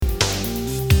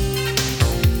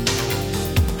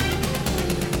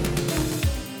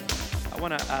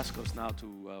want to ask us now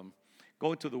to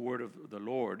go into the Word of the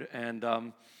Lord.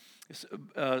 And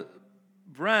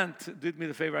Brent did me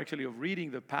the favor, actually, of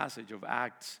reading the passage of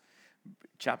Acts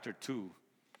chapter 2,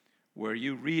 where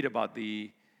you read about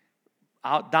the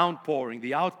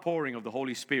outpouring of the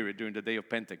Holy Spirit during the day of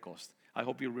Pentecost. I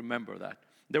hope you remember that.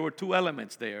 There were two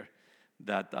elements there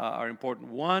that are important.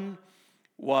 One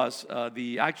was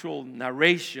the actual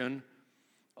narration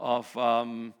of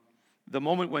the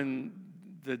moment when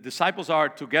the disciples are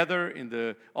together in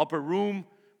the upper room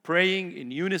praying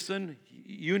in unison.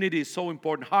 Unity is so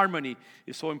important. Harmony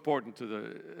is so important to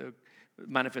the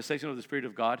manifestation of the Spirit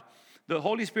of God. The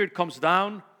Holy Spirit comes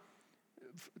down.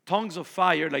 Tongues of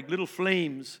fire, like little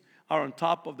flames, are on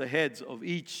top of the heads of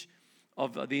each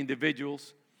of the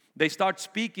individuals. They start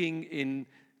speaking in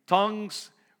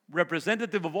tongues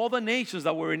representative of all the nations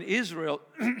that were in Israel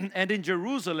and in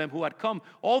Jerusalem who had come.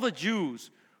 All the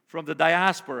Jews from the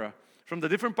diaspora, from the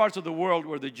different parts of the world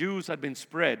where the Jews had been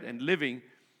spread and living,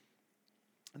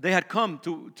 they had come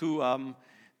to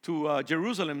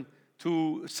Jerusalem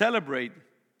to celebrate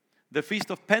the Feast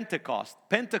of Pentecost.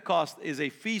 Pentecost is a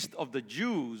feast of the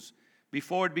Jews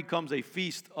before it becomes a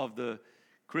feast of the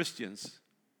Christians.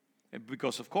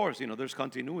 Because, of course, there's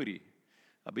continuity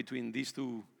between these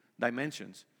two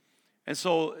dimensions. And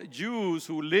so Jews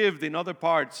who lived in other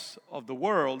parts of the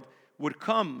world would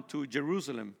come to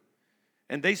Jerusalem.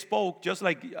 And they spoke, just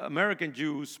like American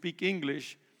Jews speak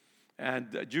English,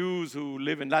 and Jews who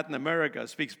live in Latin America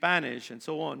speak Spanish, and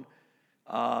so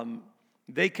on.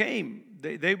 They came.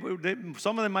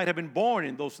 Some of them might have been born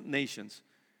in those nations.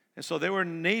 And so they were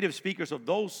native speakers of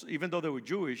those, even though they were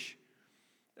Jewish,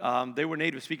 they were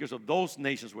native speakers of those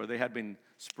nations where they had been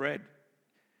spread.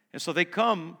 And so they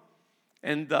come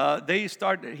and they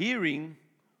start hearing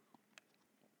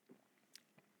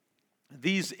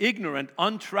these ignorant,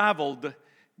 untraveled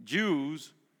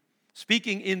Jews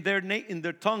speaking in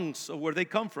their tongues of where they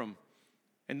come from.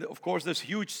 And of course, there's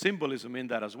huge symbolism in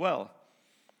that as well.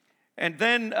 And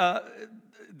then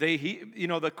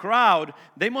the crowd,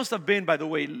 they must have been, by the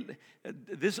way,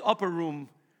 this upper room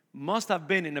must have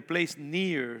been in a place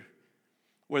near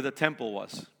where the temple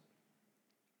was.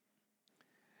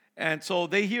 And so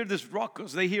they hear this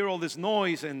ruckus, they hear all this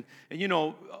noise, and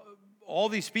all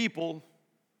these people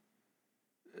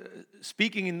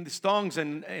speaking in these tongues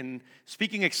and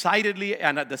speaking excitedly,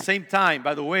 and at the same time,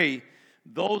 by the way,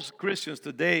 those Christians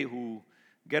today who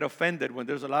get offended when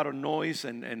there's a lot of noise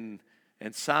and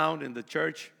sound in the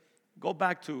church, go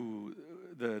back to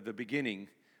the beginning.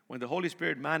 When the Holy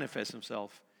Spirit manifests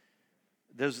Himself,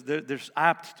 there's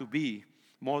apt to be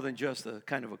more than just a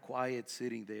kind of a quiet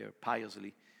sitting there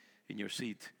piously in your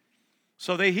seat.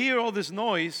 So they hear all this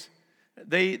noise,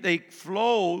 they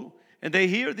flow, and they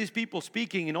hear these people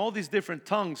speaking in all these different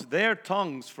tongues, their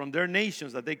tongues from their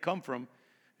nations that they come from,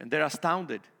 and they're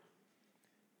astounded.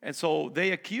 And so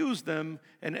they accuse them,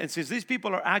 and since these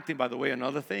people are acting, by the way,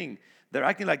 another thing, they're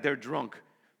acting like they're drunk.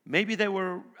 Maybe they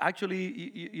were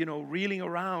actually, reeling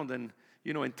around and,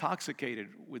 intoxicated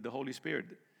with the Holy Spirit.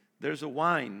 There's a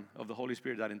wine of the Holy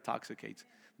Spirit that intoxicates.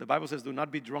 The Bible says, do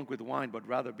not be drunk with wine, but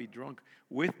rather be drunk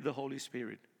with the Holy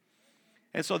Spirit.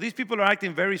 And so these people are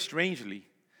acting very strangely.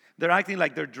 They're acting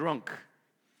like they're drunk.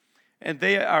 And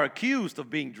they are accused of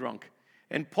being drunk.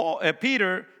 And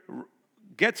Peter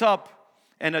gets up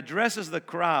and addresses the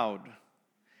crowd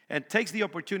and takes the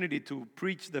opportunity to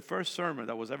preach the first sermon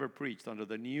that was ever preached under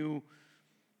the new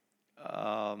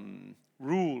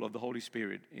rule of the Holy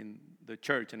Spirit in the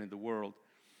church and in the world.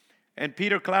 And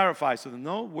Peter clarifies to them,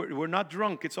 no, we're not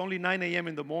drunk. It's only 9 a.m.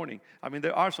 in the morning. I mean,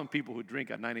 there are some people who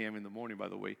drink at 9 a.m. in the morning, by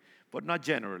the way, but not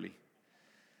generally.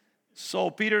 So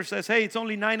Peter says, hey, it's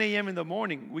only 9 a.m. in the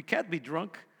morning. We can't be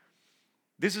drunk.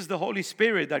 This is the Holy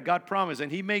Spirit that God promised.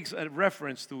 And he makes a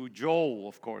reference to Joel,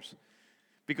 of course.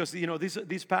 Because,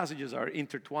 these passages are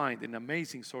intertwined in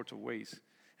amazing sorts of ways.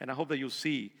 And I hope that you'll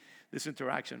see this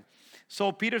interaction.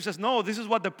 So Peter says, no, this is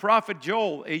what the prophet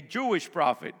Joel, a Jewish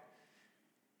prophet,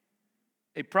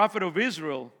 a prophet of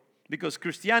Israel, because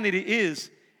Christianity is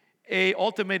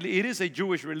ultimately it is a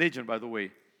Jewish religion, by the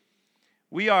way.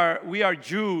 We are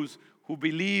Jews who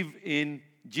believe in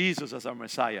Jesus as our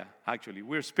Messiah, actually.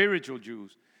 We're spiritual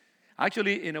Jews.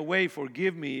 Actually, in a way,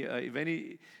 forgive me if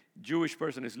any Jewish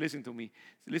person is listening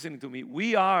to me,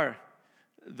 we are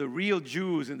the real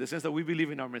Jews in the sense that we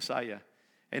believe in our Messiah.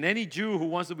 And any Jew who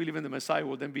wants to believe in the Messiah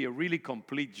will then be a really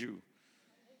complete Jew.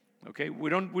 Okay? We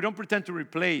don't pretend to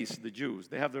replace the Jews.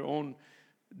 They have their own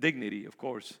dignity, of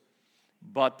course.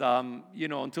 But,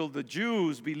 until the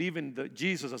Jews believe in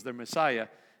Jesus as their Messiah,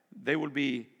 they will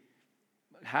be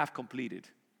half completed.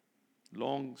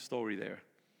 Long story there.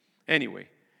 Anyway,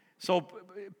 So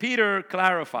Peter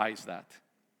clarifies that.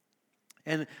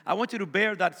 And I want you to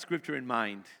bear that scripture in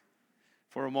mind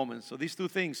for a moment. So these two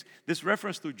things, this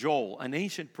reference to Joel, an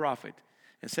ancient prophet,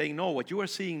 and saying, no, what you are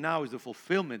seeing now is the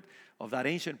fulfillment of that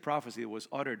ancient prophecy that was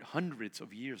uttered hundreds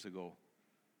of years ago.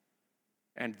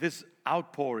 And this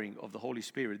outpouring of the Holy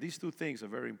Spirit, these two things are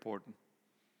very important.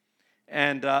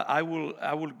 And I will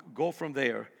go from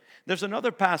there. There's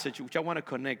another passage which I want to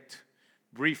connect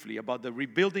briefly about the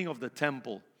rebuilding of the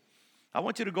temple. I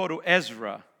want you to go to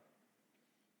Ezra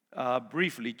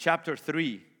briefly, chapter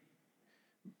 3,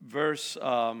 verse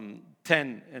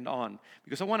 10 and on,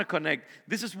 because I want to connect.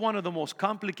 This is one of the most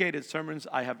complicated sermons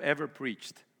I have ever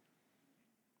preached,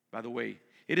 by the way.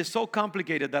 It is so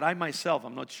complicated that I myself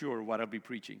am not sure what I'll be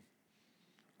preaching.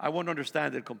 I won't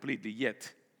understand it completely yet.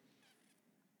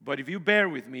 But if you bear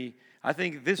with me, I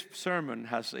think this sermon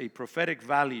has a prophetic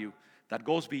value that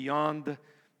goes beyond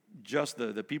just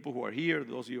the people who are here,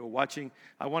 those of you who are watching.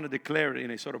 I want to declare it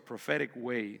in a sort of prophetic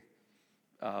way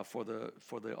for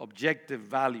the objective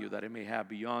value that it may have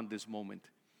beyond this moment.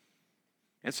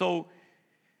 And so,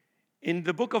 in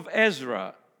the book of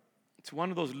Ezra, it's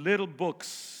one of those little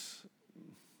books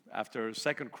after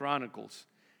 2nd Chronicles.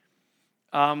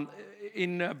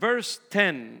 In verse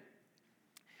 10,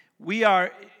 we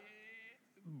are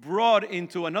brought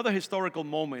into another historical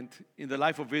moment in the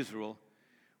life of Israel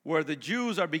where the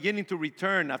Jews are beginning to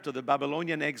return after the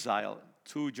Babylonian exile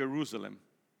to Jerusalem.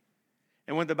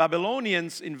 And when the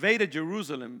Babylonians invaded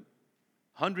Jerusalem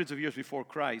hundreds of years before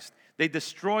Christ, they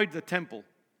destroyed the temple.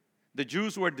 The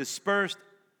Jews were dispersed,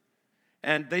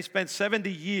 and they spent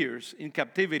 70 years in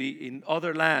captivity in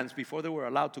other lands before they were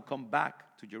allowed to come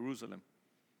back to Jerusalem.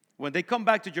 When they come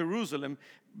back to Jerusalem,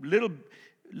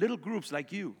 little groups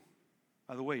like you,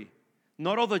 by the way,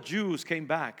 not all the Jews came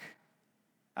back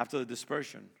after the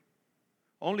dispersion.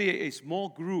 Only a small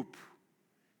group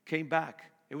came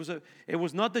back. It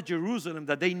was not the Jerusalem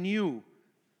that they knew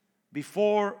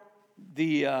before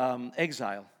the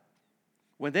exile.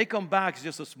 When they come back, it's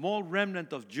just a small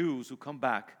remnant of Jews who come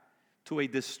back to a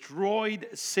destroyed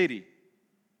city.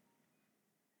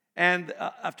 And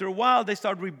after a while, they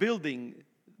start rebuilding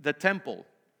the temple.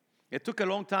 It took a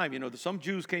long time. Some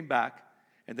Jews came back,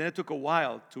 and then it took a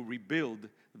while to rebuild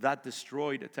that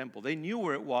destroyed temple. They knew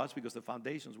where it was because the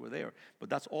foundations were there, but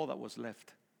that's all that was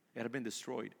left. It had been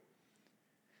destroyed.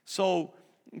 So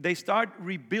they start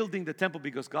rebuilding the temple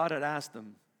because God had asked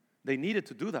them. They needed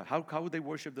to do that. How would they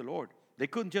worship the Lord? They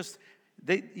couldn't just,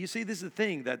 you see, this is the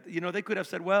thing that, they could have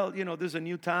said, well, there's a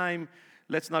new time.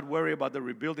 Let's not worry about the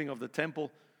rebuilding of the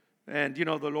temple. And, the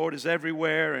Lord is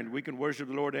everywhere, and we can worship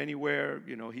the Lord anywhere.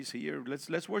 He's here.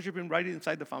 Let's worship Him right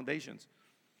inside the foundations.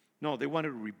 No, they wanted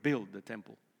to rebuild the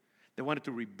temple. They wanted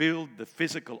to rebuild the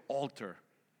physical altar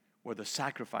where the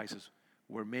sacrifices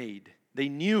were made. They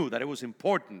knew that it was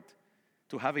important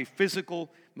to have a physical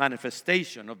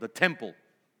manifestation of the temple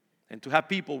and to have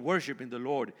people worshiping the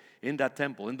Lord in that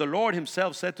temple. And the Lord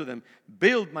Himself said to them,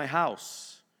 build my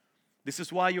house. This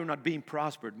is why you're not being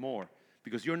prospered more,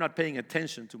 because you're not paying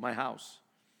attention to my house.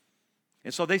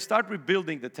 And so they start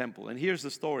rebuilding the temple. And here's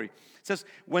the story. It says,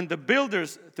 when the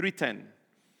builders, 3:10,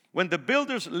 when the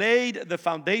builders laid the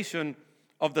foundation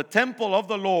of the temple of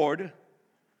the Lord,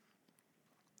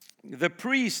 the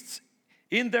priests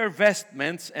in their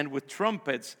vestments and with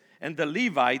trumpets, and the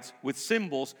Levites with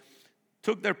cymbals,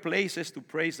 took their places to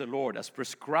praise the Lord, as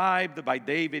prescribed by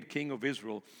David, king of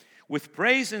Israel. With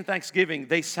praise and thanksgiving,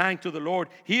 they sang to the Lord,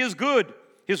 He is good.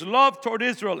 His love toward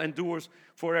Israel endures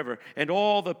forever. And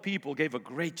all the people gave a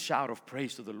great shout of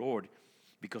praise to the Lord,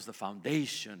 because the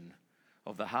foundation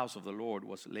of the house of the Lord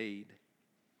was laid.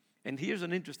 And here's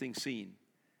an interesting scene.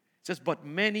 It says, but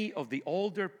many of the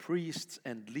older priests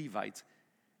and Levites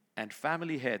and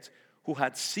family heads who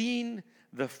had seen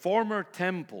the former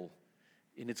temple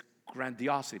in its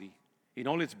grandiosity, in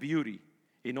all its beauty,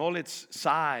 in all its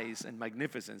size and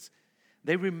magnificence,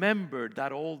 they remembered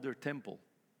that older temple.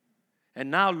 And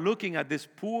now looking at this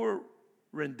poor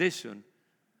rendition,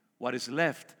 what is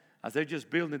left, as they're just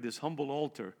building this humble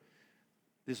altar,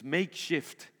 this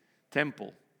makeshift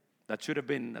temple that should have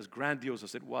been as grandiose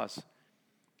as it was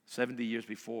 70 years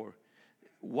before.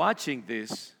 Watching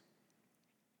this,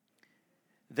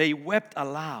 they wept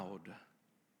aloud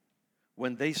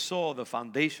when they saw the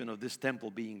foundation of this temple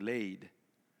being laid,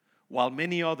 while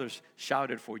many others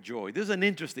shouted for joy. This is an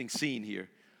interesting scene here.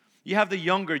 You have the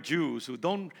younger Jews who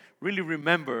don't really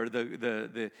remember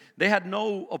they had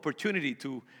no opportunity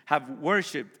to have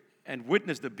worshiped and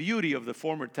witnessed the beauty of the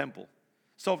former temple.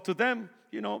 So to them,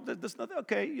 there's nothing,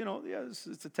 okay,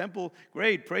 it's a temple,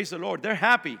 great, praise the Lord. They're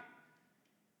happy.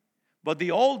 But the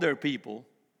older people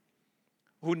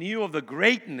who knew of the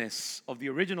greatness of the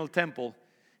original temple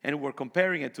and were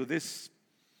comparing it to this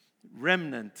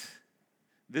remnant,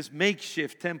 this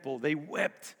makeshift temple, they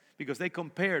wept because they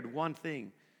compared one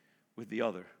thing with the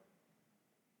other.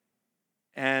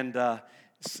 And an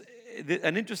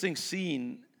interesting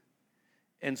scene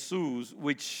ensues,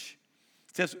 which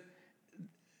says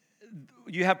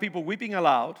you have people weeping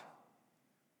aloud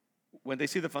when they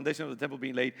see the foundation of the temple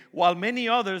being laid, while many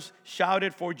others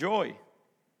shouted for joy.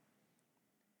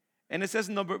 And it says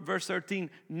in verse 13,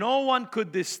 no one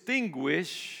could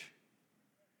distinguish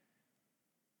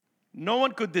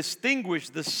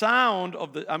the sound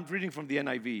of the, I'm reading from the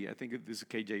NIV, I think this is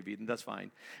KJV, and that's fine.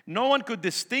 No one could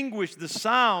distinguish the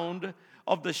sound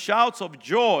of the shouts of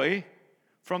joy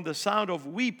from the sound of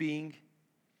weeping,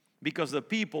 because the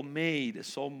people made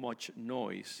so much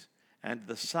noise, and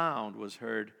the sound was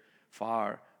heard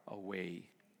far away.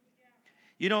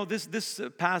 You know, this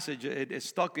passage, it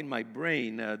stuck in my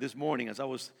brain this morning as I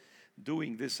was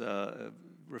doing this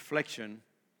reflection,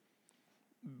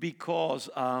 because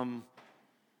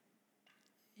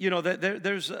you know,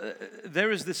 there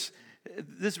is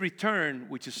this return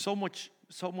which is so much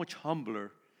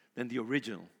humbler than the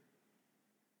original.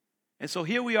 And so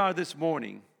here we are this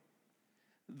morning.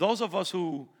 Those of us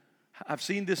who have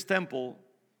seen this temple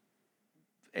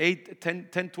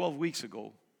 12 weeks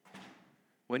ago,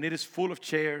 when it is full of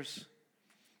chairs,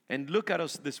 and look at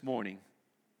us this morning.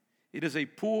 It is a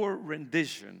poor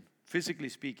rendition, physically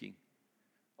speaking,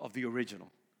 of the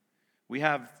original. We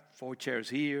have 4 chairs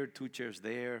here, 2 chairs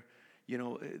there. You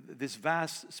know, this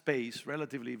vast space,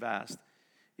 relatively vast,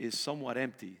 is somewhat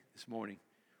empty this morning.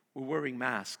 We're wearing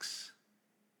masks.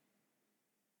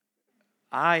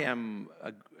 I am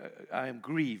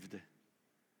grieved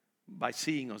by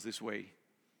seeing us this way,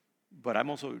 but I'm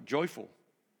also joyful.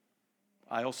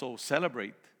 I also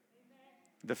celebrate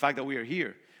the fact that we are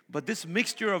here. But this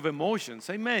mixture of emotions,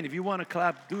 amen, if you want to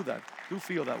clap, do that. Do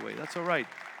feel that way. That's all right.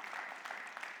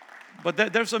 But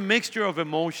there's a mixture of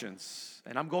emotions.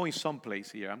 And I'm going someplace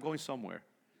here. I'm going somewhere.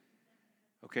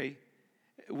 Okay?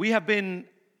 We have been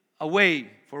away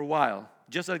for a while,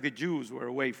 just like the Jews were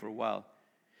away for a while.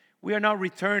 We are now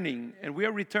returning, and we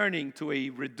are returning to a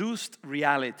reduced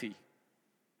reality,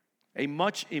 a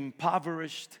much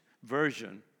impoverished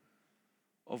version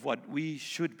of what we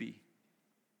should be.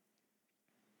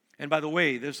 And by the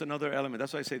way, there's another element.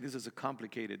 That's why I say this is a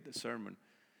complicated sermon.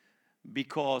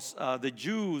 Because the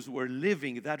Jews were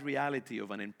living that reality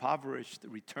of an impoverished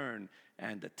return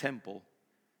and a temple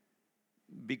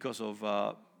because of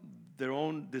their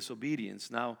own disobedience.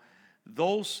 Now,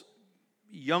 those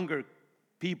younger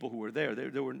people who were there,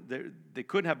 they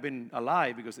couldn't have been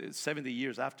alive because it's 70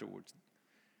 years afterwards.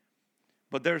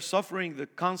 But they're suffering the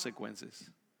consequences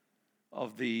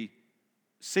of the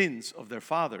sins of their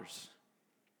fathers.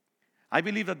 I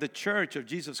believe that the church of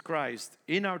Jesus Christ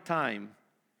in our time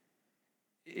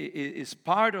is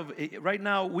part of, right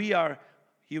now we are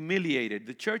humiliated.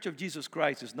 The church of Jesus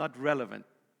Christ is not relevant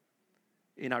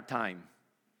in our time.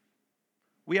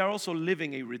 We are also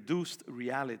living a reduced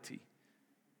reality.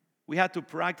 We had to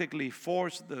practically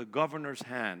force the governor's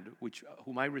hand,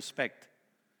 whom I respect,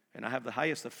 and I have the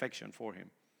highest affection for him.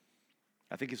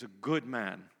 I think he's a good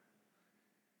man.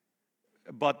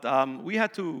 But we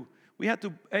had to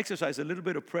exercise a little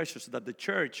bit of pressure so that the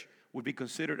church would be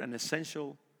considered an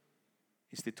essential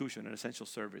institution, an essential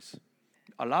service.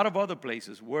 A lot of other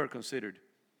places were considered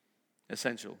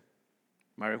essential.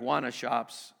 Marijuana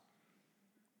shops,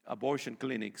 abortion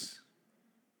clinics.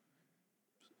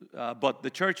 But the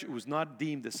church was not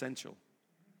deemed essential.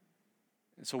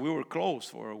 And so we were closed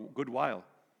for a good while.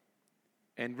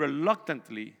 And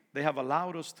reluctantly, they have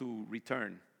allowed us to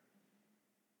return.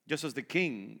 Just as the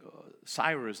king,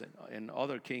 Cyrus, and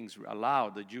other kings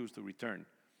allowed the Jews to return.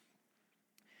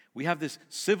 We have this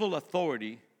civil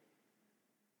authority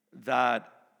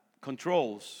that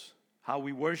controls how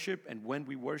we worship and when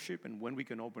we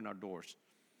can open our doors.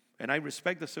 And I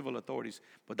respect the civil authorities,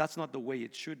 but that's not the way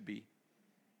it should be.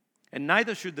 And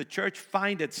neither should the church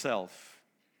find itself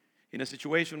in a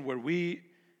situation where we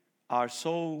are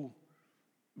so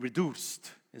reduced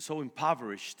and so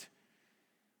impoverished.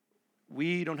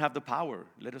 We don't have the power,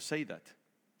 let us say that.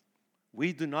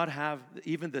 We do not have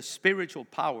even the spiritual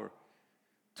power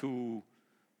to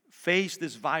face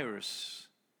this virus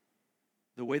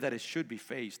the way that it should be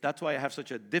faced. That's why I have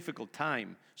such a difficult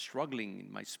time struggling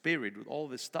in my spirit with all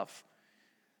this stuff.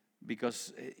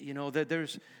 Because, you know,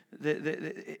 it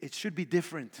should be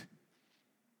different.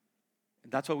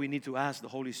 And that's why we need to ask the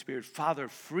Holy Spirit, Father,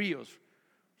 free us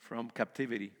from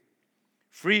captivity.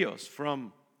 Free us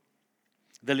from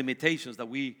the limitations that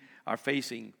we are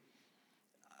facing.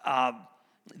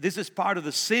 This is part of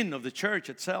the sin of the church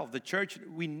itself. The church,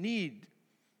 we need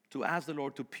to ask the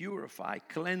Lord to purify,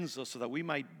 cleanse us so that we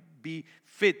might be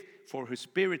fit for His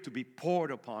Spirit to be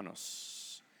poured upon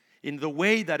us in the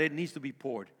way that it needs to be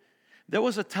poured. There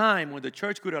was a time when the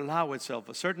church could allow itself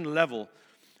a certain level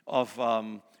of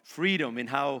freedom in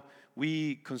how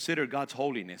we consider God's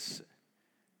holiness.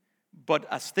 But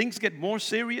as things get more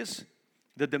serious,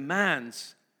 the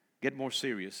demands get more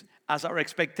serious. As our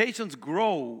expectations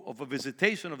grow of a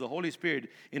visitation of the Holy Spirit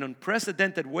in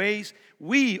unprecedented ways,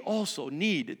 we also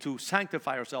need to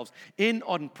sanctify ourselves in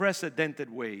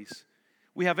unprecedented ways.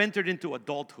 We have entered into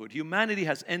adulthood. Humanity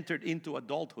has entered into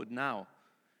adulthood now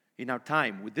in our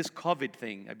time with this COVID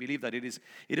thing. I believe that it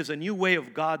is a new way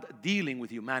of God dealing with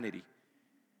humanity.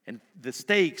 And the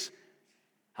stakes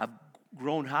have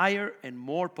grown higher and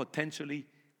more potentially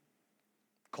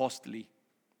costly.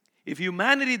 If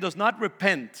humanity does not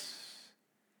repent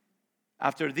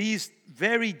after these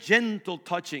very gentle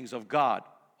touchings of God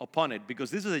upon it,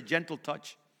 because this is a gentle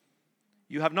touch,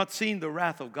 you have not seen the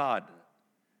wrath of God,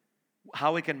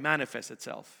 how it can manifest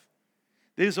itself.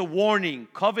 There is a warning.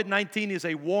 COVID-19 is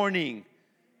a warning.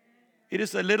 It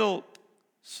is a little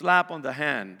slap on the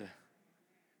hand.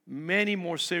 Many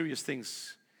more serious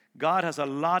things. God has a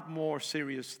lot more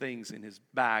serious things in His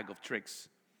bag of tricks.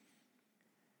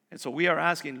 And so we are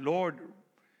asking, Lord,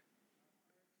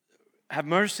 have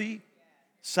mercy,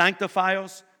 sanctify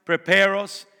us, prepare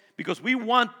us, because we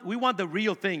want the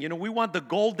real thing. You know, we want the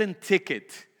golden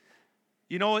ticket.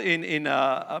 You know, in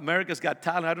America's Got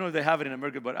Talent, I don't know if they have it in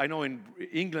America, but I know in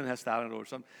England has talent or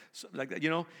something like that. You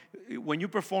know, when you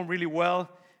perform really well,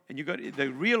 and you got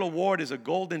the real award is a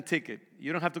golden ticket.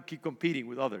 You don't have to keep competing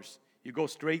with others. You go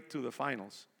straight to the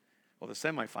finals. Or the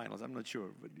semifinals, I'm not sure,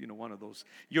 but you know, one of those.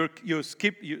 You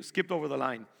skipped over the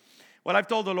line. Well, I've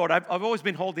told the Lord, I've always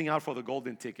been holding out for the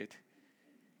golden ticket.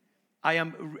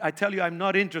 I tell you, I'm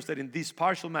not interested in these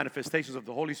partial manifestations of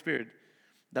the Holy Spirit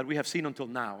that we have seen until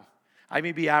now. I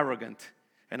may be arrogant,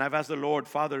 and I've asked the Lord,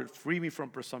 Father, free me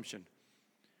from presumption.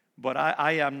 But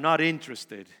I am not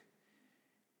interested.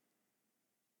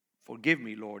 Forgive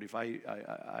me, Lord, if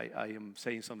I am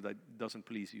saying something that doesn't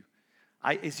please you.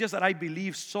 It's just that I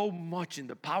believe so much in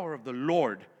the power of the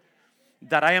Lord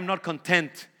that I am not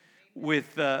content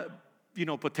with,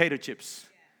 potato chips.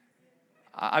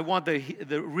 I want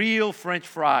the real French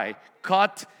fry,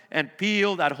 cut and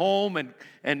peeled at home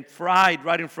and fried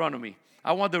right in front of me.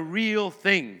 I want the real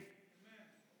thing.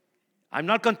 I'm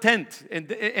not content.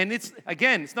 And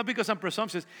it's not because I'm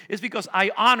presumptuous. It's because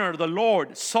I honor the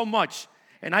Lord so much.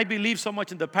 And I believe so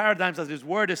much in the paradigms that His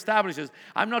Word establishes.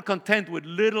 I'm not content with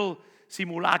little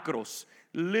simulacros,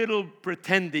 little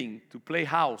pretending to play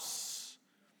house,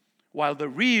 while the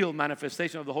real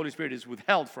manifestation of the Holy Spirit is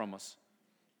withheld from us.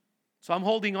 So I'm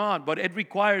holding on, but it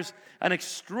requires an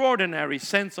extraordinary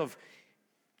sense of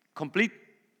complete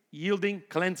yielding,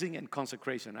 cleansing, and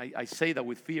consecration. I say that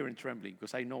with fear and trembling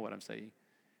because I know what I'm saying.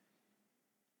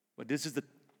 But this is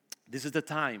the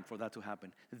time for that to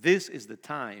happen. This is the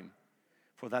time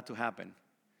for that to happen.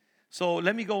 So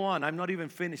let me go on. I'm not even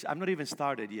finished. I'm not even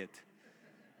started yet.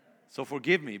 So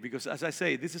forgive me, because as I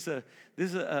say, it's a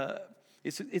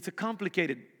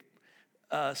complicated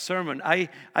sermon. I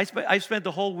spent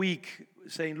the whole week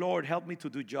saying, Lord, help me to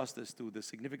do justice to the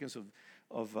significance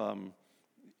of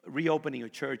reopening a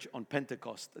church on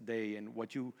Pentecost Day and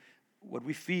what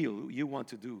we feel you want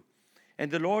to do.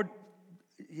 And the Lord,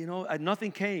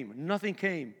 nothing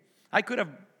came. I could have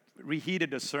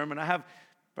reheated the sermon. I have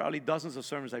probably dozens of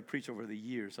sermons I preached over the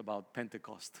years about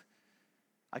Pentecost.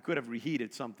 I could have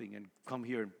reheated something and come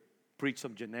here and preach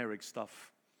some generic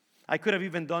stuff. I could have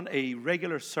even done a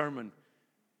regular sermon,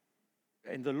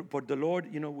 but the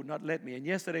Lord, would not let me. And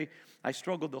yesterday, I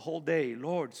struggled the whole day.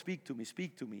 Lord, speak to me.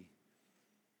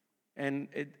 And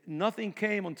nothing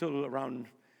came until around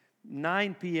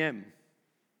 9 p.m.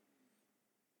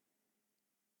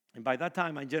 And by that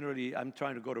time, I'm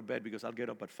trying to go to bed because I'll get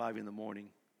up at 5 in the morning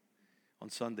on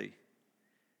Sunday.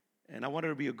 And I wanted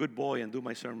to be a good boy and do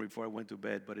my sermon before I went to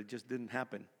bed, but it just didn't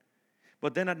happen.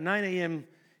 But then at 9 a.m.,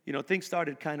 things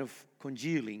started kind of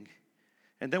congealing.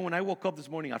 And then when I woke up this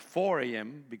morning at 4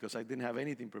 a.m., because I didn't have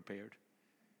anything prepared,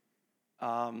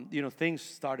 things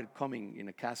started coming in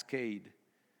a cascade.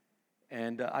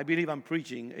 And I believe I'm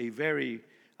preaching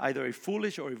either a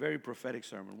foolish or a very prophetic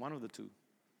sermon, one of the two.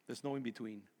 There's no in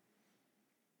between.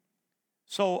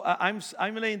 So I'm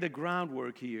laying the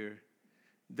groundwork here.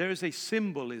 There is a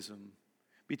symbolism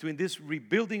between this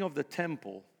rebuilding of the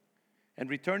temple and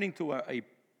returning to a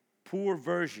poor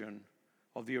version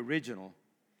of the original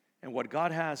and what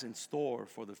God has in store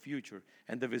for the future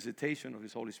and the visitation of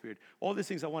His Holy Spirit. All these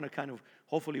things I want to kind of,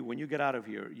 hopefully when you get out of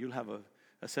here, you'll have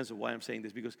a sense of why I'm saying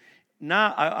this. Because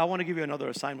now I want to give you another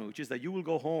assignment, which is that you will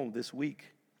go home this week,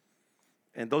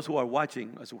 and those who are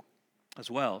watching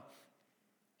as well,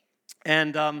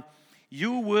 and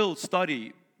you will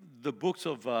study the books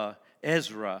of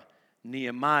Ezra,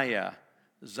 Nehemiah,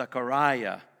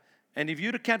 Zechariah. And if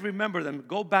you can't remember them,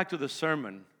 go back to the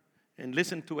sermon and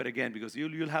listen to it again, because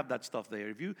you'll have that stuff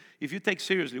there. If you take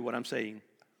seriously what I'm saying,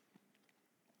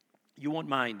 you won't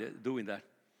mind doing that.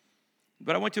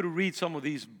 But I want you to read some of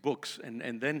these books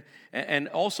and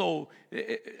also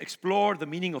explore the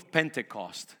meaning of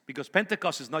Pentecost, because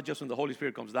Pentecost is not just when the Holy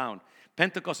Spirit comes down.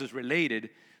 Pentecost is related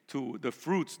to the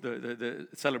fruits, the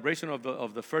celebration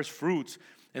of the first fruits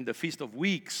and the Feast of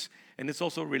Weeks, and it's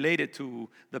also related to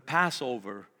the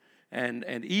Passover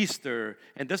and Easter,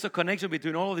 and there's a connection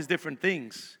between all of these different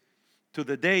things to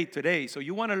the day today. So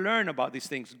you want to learn about these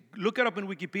things. Look it up in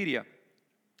Wikipedia.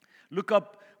 Look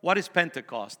up what is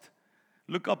Pentecost.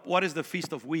 Look up what is the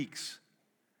Feast of Weeks.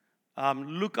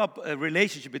 Look up a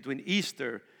relationship between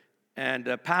Easter and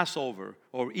Passover,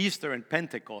 or Easter and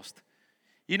Pentecost.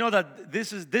 You know that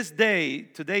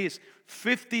today is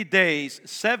 50 days,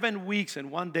 7 weeks,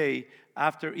 and 1 day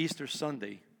after Easter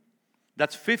Sunday.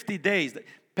 That's 50 days.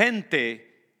 Pente,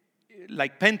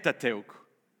 like Pentateuch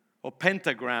or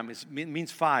pentagram,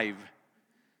 means 5.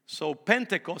 So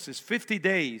Pentecost is 50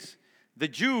 days. The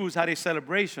Jews had a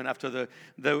celebration after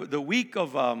the week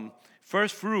of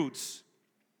first fruits.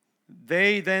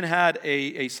 They then had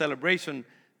a celebration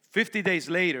 50 days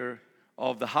later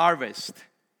of the harvest.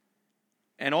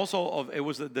 And also, it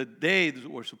was the day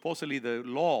where supposedly the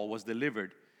law was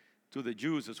delivered to the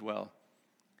Jews as well.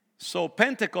 So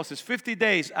Pentecost is 50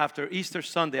 days after Easter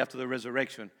Sunday, after the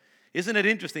resurrection. Isn't it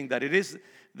interesting that it is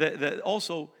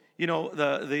also, you know,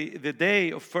 the day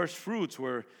of first fruits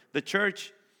where the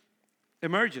church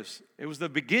emerges. It was the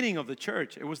beginning of the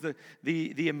church. It was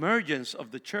the emergence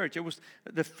of the church. It was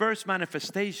the first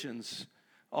manifestations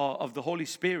of the Holy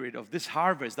Spirit, of this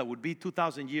harvest that would be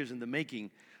 2,000 years in the making,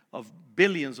 of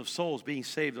billions of souls being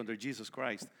saved under Jesus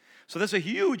Christ. So there's a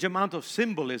huge amount of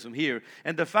symbolism here.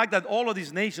 And the fact that all of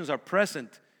these nations are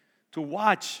present to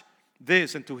watch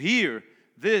this and to hear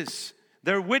this,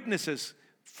 they're witnesses,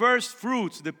 first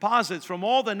fruits, deposits from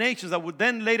all the nations that would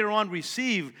then later on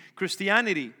receive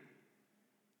Christianity.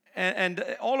 And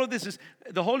all of this is,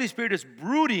 the Holy Spirit is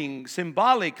brooding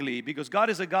symbolically, because God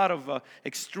is a God of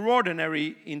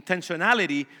extraordinary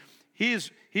intentionality. He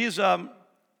is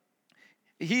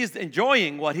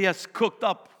enjoying what He has cooked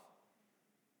up.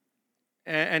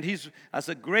 And He's, as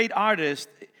a great artist,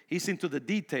 He's into the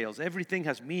details. Everything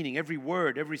has meaning. Every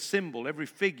word, every symbol, every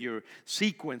figure,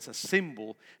 sequence a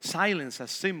symbol, silence a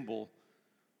symbol.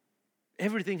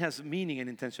 Everything has meaning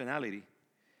and intentionality.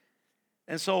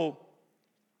 And so,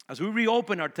 as we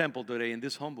reopen our temple today in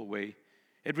this humble way,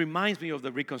 it reminds me of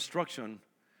the reconstruction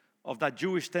of that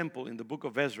Jewish temple in the book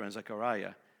of Ezra and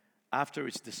Zechariah after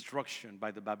its destruction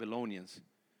by the Babylonians.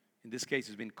 In this case,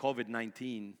 it's been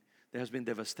COVID-19. There has been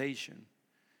devastation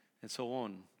and so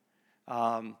on.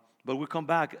 But we come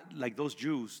back, like those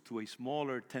Jews, to a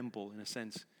smaller temple, in a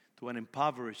sense, to an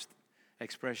impoverished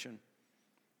expression.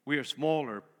 We are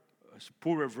smaller, a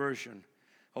poorer version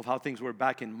of how things were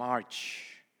back in March,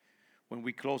 when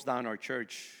we closed down our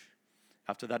church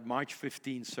after that March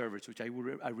 15 service, which I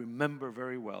remember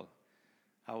very well.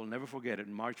 I will never forget it,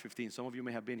 March 15. Some of you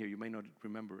may have been here, you may not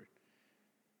remember it.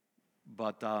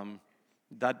 But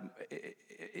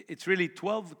it's really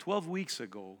 12 weeks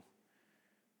ago.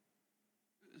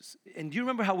 And do you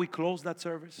remember how we closed that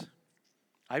service?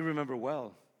 I remember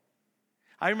well.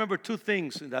 I remember 2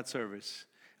 things in that service.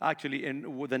 Actually,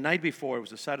 and the night before, it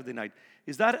was a Saturday night.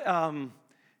 Is that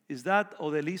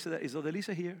Odelisa? Is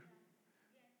Odelisa here?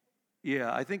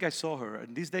 Yeah, I think I saw her.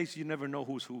 And these days, you never know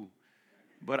who's who.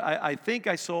 But I think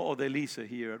I saw Odelisa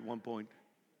here at one point.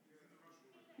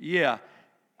 Yeah.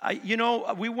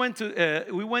 We went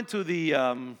to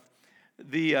the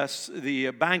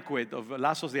banquet of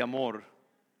Lazos de Amor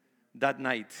that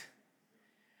night.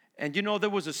 And there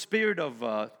was a spirit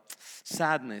of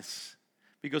sadness,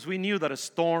 because we knew that a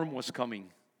storm was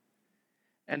coming.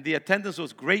 And the attendance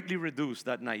was greatly reduced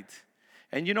that night.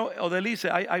 And Odelisa,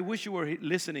 I wish you were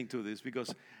listening to this,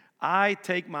 because I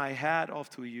take my hat off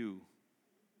to you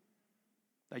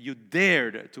that you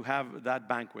dared to have that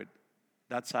banquet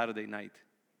that Saturday night.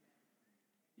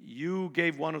 You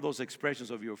gave one of those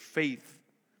expressions of your faith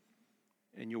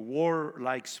and your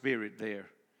warlike spirit there.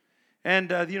 And,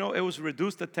 it was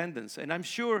reduced attendance. And I'm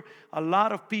sure a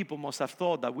lot of people must have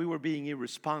thought that we were being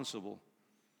irresponsible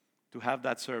to have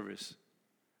that service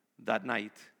that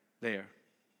night there.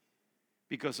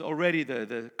 Because already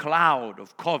the cloud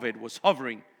of COVID was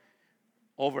hovering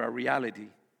over our reality.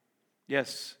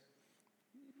 Yes,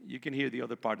 you can hear the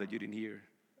other part that you didn't hear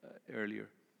earlier.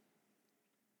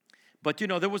 But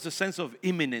there was a sense of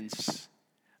imminence,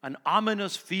 an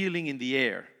ominous feeling in the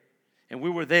air. And we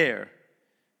were there,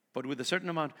 but with a certain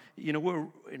amount, we're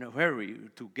in a hurry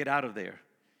to get out of there.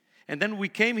 And then we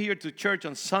came here to church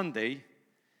on Sunday,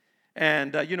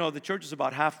 and the church is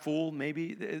about half full,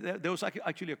 maybe. There was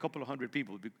actually a couple of hundred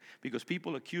people, because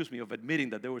people accused me of admitting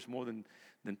that there was more than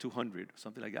 200,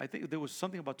 something like that. I think there was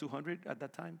something about 200 at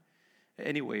that time.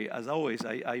 Anyway, as always,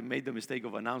 I made the mistake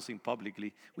of announcing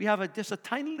publicly, we have just a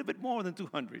tiny little bit more than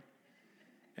 200.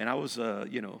 And I was,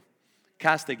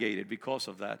 castigated because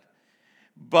of that.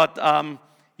 But,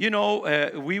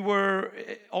 we were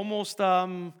almost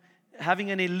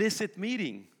having an illicit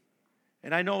meeting.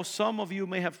 And I know some of you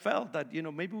may have felt that,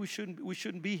 maybe we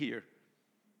shouldn't be here.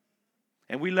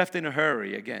 And we left in a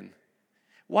hurry again.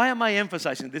 Why am I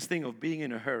emphasizing this thing of being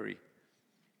in a hurry?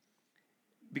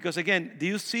 Because again, do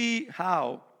you see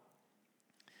how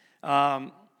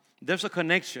there's a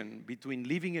connection between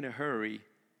leaving in a hurry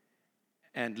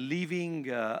and leaving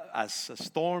as a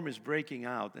storm is breaking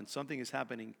out and something is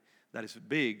happening that is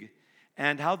big,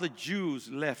 and how the Jews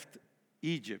left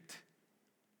Egypt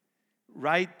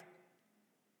right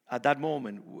at that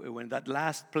moment when that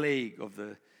last plague of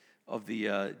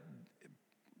the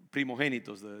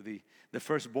primogenitos, the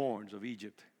firstborns of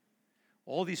Egypt,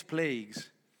 all these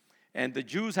plagues. And the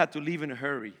Jews had to leave in a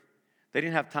hurry. They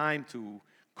didn't have time to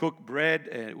cook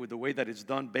bread with the way that it's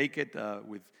done, bake it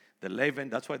with the leaven.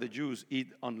 That's why the Jews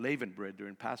eat unleavened bread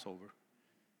during Passover.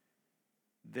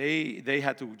 They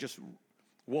had to just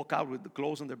walk out with the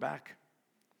clothes on their back.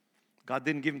 God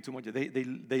didn't give them too much.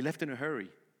 They left in a hurry.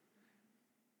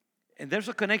 And there's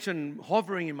a connection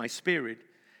hovering in my spirit.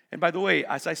 And by the way,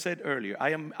 as I said earlier,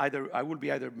 I will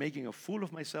be either making a fool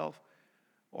of myself,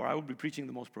 or I will be preaching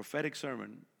the most prophetic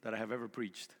sermon that I have ever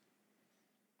preached.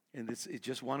 And it's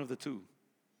just one of the two.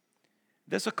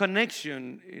 There's a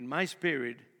connection in my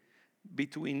spirit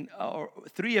between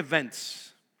three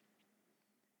events.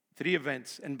 Three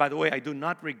events. And by the way, I do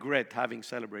not regret having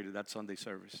celebrated that Sunday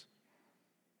service.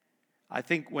 I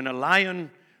think when a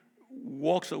lion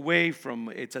walks away from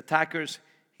its attackers,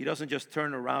 he doesn't just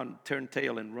turn around, turn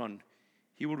tail, and run.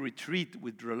 He will retreat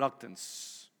with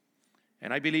reluctance.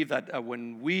 And I believe that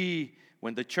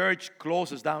when the church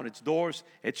closes down its doors,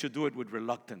 it should do it with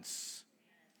reluctance.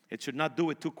 It should not do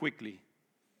it too quickly.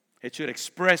 It should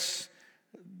express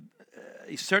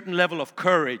a certain level of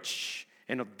courage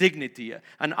and of dignity.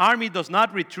 An army does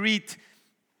not retreat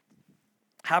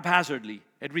haphazardly.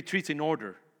 It retreats in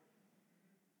order.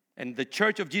 And the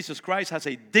Church of Jesus Christ has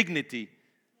a dignity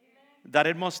that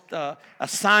it must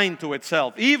assign to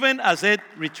itself, even as it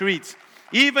retreats.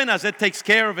 Even as it takes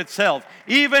care of itself,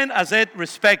 even as it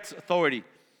respects authority.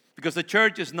 Because the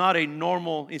church is not a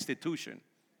normal institution.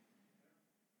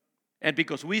 And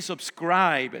because we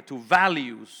subscribe to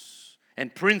values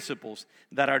and principles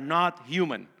that are not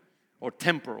human or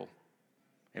temporal.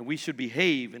 And we should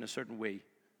behave in a certain way.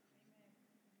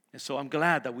 And so I'm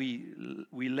glad that we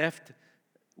left.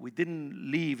 We didn't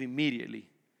leave immediately.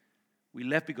 We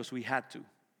left because we had to,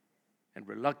 and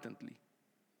reluctantly.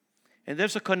 And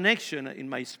there's a connection in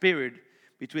my spirit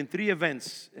between three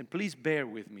events, and please bear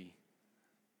with me.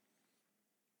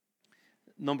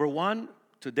 Number one,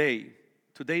 today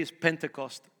is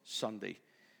Pentecost Sunday.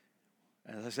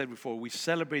 As I said before, we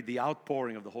celebrate the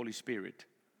outpouring of the Holy Spirit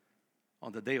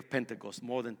on the day of Pentecost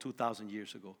more than 2,000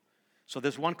 years ago. So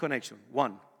there's one connection,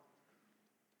 one.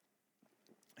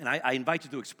 And I invite you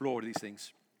to explore these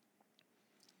things,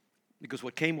 because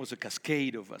what came was a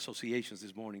cascade of associations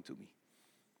this morning to me.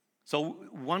 So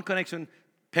one connection,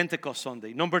 Pentecost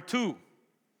Sunday. Number two,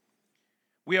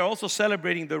 we are also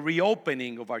celebrating the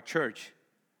reopening of our church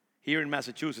here in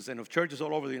Massachusetts and of churches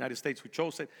all over the United States. We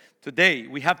chose it today.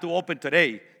 We have to open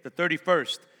today, the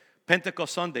 31st,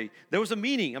 Pentecost Sunday. There was a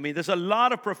meaning. I mean, there's a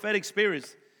lot of prophetic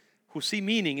spirits who see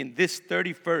meaning in this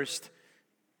 31st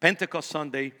Pentecost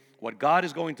Sunday, what God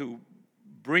is going to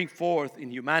bring forth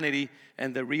in humanity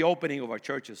and the reopening of our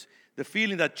churches. The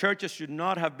feeling that churches should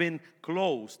not have been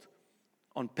closed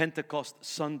on Pentecost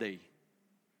Sunday.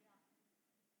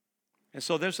 And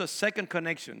so there's a second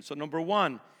connection. So number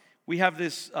one, we have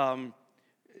this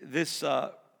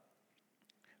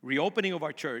reopening of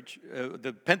our church,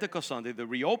 the Pentecost Sunday, the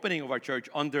reopening of our church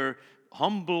under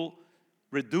humble,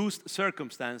 reduced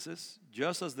circumstances,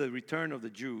 just as the return of the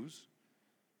Jews.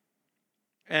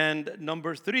 And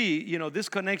number three, this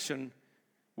connection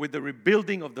with the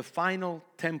rebuilding of the final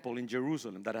temple in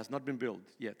Jerusalem that has not been built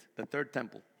yet, the third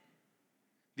temple.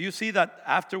 Do you see that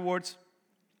afterwards,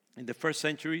 in the first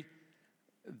century,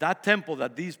 that temple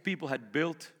that these people had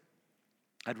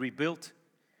rebuilt,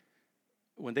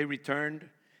 when they returned,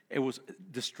 it was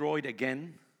destroyed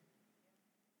again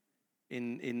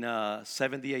in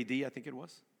 70 AD, I think it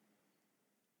was.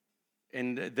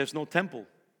 And there's no temple.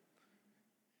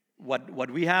 What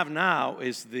we have now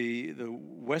is the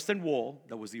western wall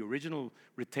that was the original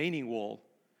retaining wall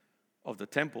of the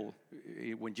temple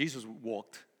when Jesus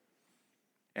walked.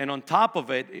 And on top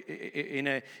of it,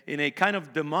 in a kind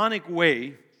of demonic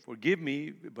way, forgive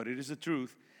me, but it is the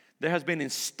truth, there has been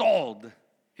installed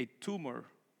a tumor,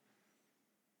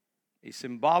 a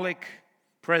symbolic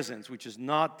presence, which is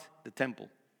not the temple,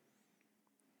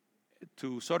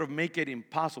 to sort of make it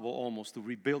impossible almost to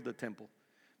rebuild the temple.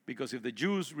 Because if the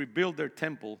Jews rebuild their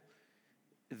temple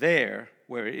there,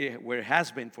 where it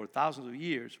has been for thousands of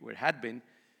years, where it had been,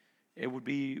 it would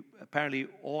be apparently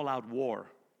all-out war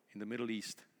in the Middle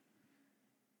East.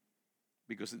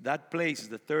 Because that place is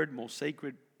the third most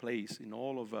sacred place in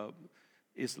all of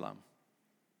Islam.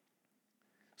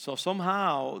 So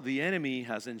somehow the enemy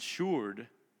has ensured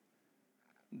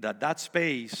that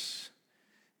space,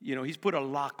 he's put a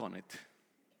lock on it.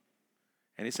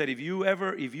 And he said, if you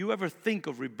ever think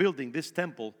of rebuilding this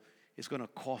temple, it's going to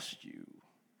cost you.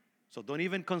 So don't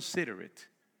even consider it.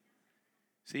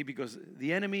 See, because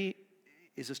the enemy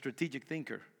is a strategic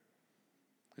thinker.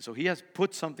 And so he has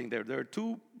put something there. There are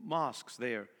two mosques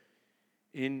there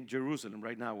in Jerusalem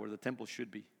right now where the temple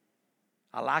should be.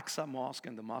 Al-Aqsa Mosque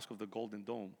and the Mosque of the Golden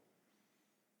Dome.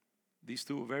 These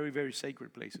two are very, very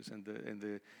sacred places.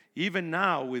 And even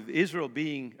now with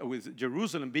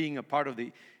Jerusalem being a part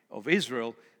of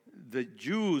Israel, the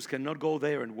Jews cannot go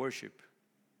there and worship.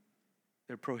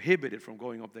 They're prohibited from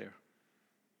going up there.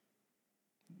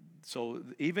 So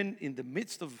even in the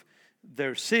midst of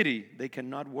their city, they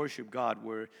cannot worship God,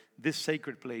 where this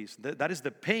sacred place, that is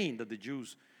the pain that the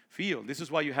Jews feel. This is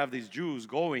why you have these Jews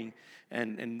going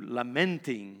and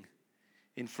lamenting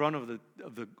in front of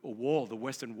the wall, the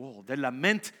Western Wall. They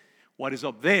lament what is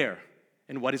up there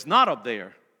and what is not up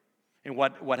there, and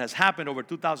what has happened over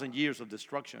 2,000 years of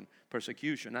destruction,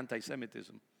 persecution,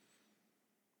 anti-Semitism.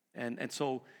 And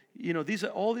so, these are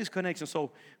all these connections.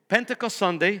 So Pentecost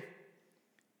Sunday,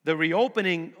 the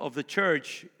reopening of the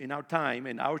church in our time,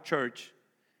 in our church,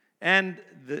 and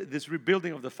this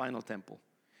rebuilding of the final temple.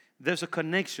 There's a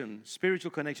connection,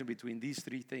 spiritual connection between these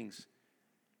three things.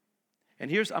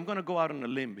 And I'm going to go out on a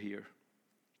limb here.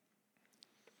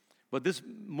 But this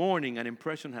morning, an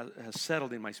impression has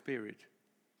settled in my spirit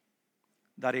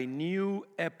that a new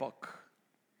epoch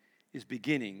is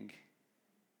beginning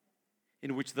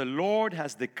in which the Lord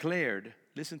has declared,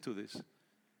 listen to this,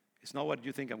 it's not what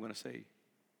you think I'm going to say,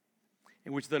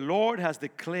 in which the Lord has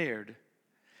declared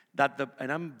that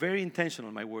and I'm very intentional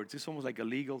in my words, it's almost like a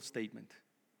legal statement.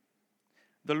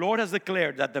 The Lord has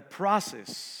declared that the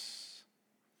process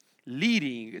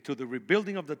leading to the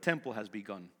rebuilding of the temple has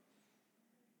begun.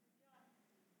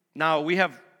 Now, we've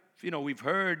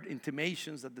heard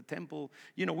intimations that the temple,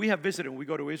 we have visited, when we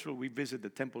go to Israel, we visit the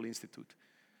Temple Institute,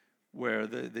 where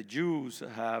the Jews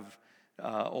have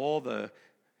all the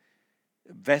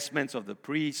vestments of the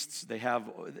priests. They have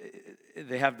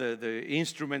the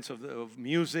instruments of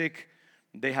music.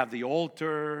 They have the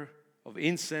altar of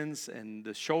incense and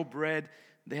the showbread.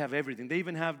 They have everything. They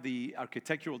even have the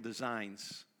architectural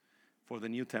designs for the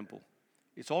new temple.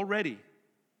 It's all ready.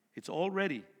 It's all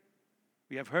ready.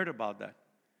 We have heard about that.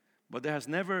 But there has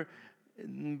never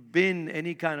been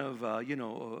any kind of,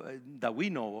 that we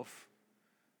know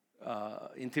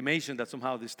of, intimation that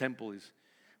somehow this temple is.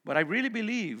 But I really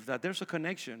believe that there's a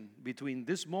connection between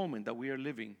this moment that we are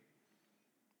living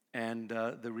and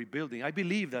the rebuilding. I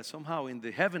believe that somehow in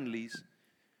the heavenlies,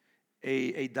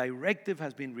 a directive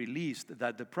has been released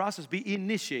that the process be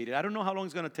initiated. I don't know how long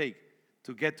it's going to take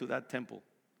to get to that temple,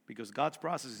 because God's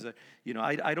process is,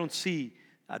 I don't see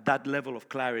at that level of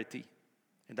clarity.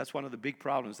 And that's one of the big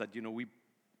problems that, we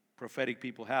prophetic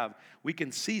people have. We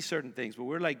can see certain things, but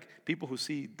we're like people who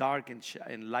see dark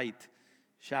and light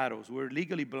shadows. We're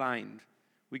legally blind.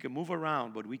 We can move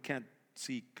around, but we can't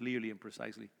see clearly and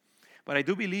precisely. But I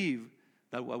do believe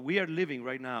that what we are living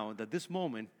right now, that this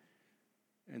moment,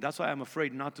 and that's why I'm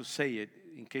afraid not to say it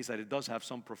in case that it does have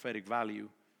some prophetic value.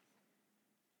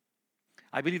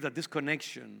 I believe that this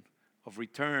connection of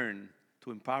return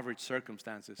to impoverished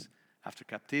circumstances after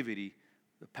captivity,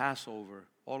 the Passover,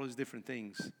 all those different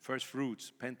things, first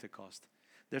fruits, Pentecost.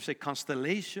 There's a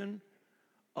constellation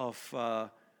of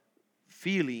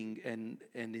feeling and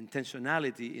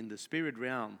intentionality in the spirit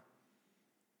realm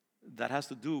that has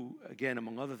to do, again,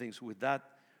 among other things, with that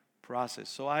process.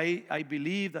 So I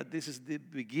believe that this is the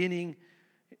beginning,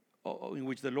 in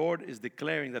which the Lord is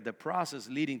declaring that the process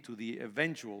leading to the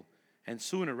eventual and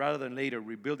sooner rather than later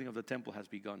rebuilding of the temple has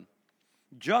begun.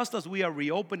 Just as we are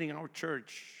reopening our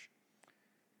church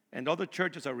and other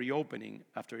churches are reopening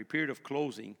after a period of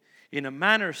closing in a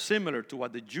manner similar to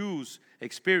what the Jews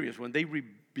experienced when they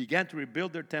began to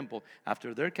rebuild their temple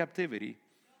after their captivity,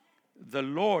 the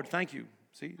Lord, thank you.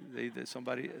 See,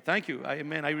 somebody, thank you.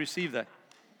 Amen. I received that.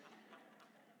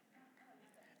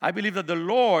 I believe that the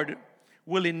Lord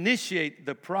will initiate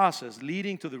the process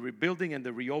leading to the rebuilding and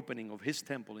the reopening of His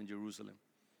temple in Jerusalem.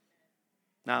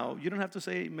 Now, you don't have to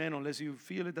say amen unless you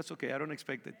feel it. That's okay. I don't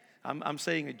expect it. I'm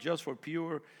saying it just for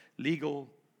pure legal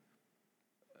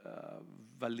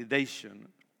validation.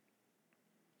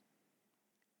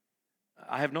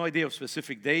 I have no idea of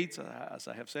specific dates, as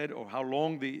I have said, or how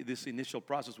long this initial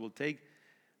process will take.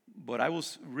 But I will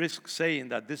risk saying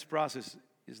that this process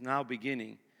is now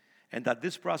beginning and that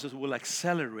this process will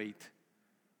accelerate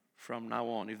from now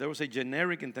on. If there was a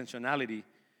generic intentionality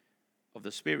of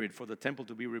the Spirit for the temple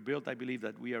to be rebuilt, I believe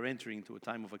that we are entering into a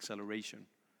time of acceleration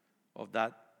of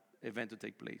that event to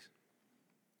take place.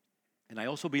 And I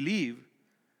also believe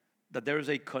that there is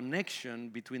a connection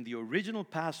between the original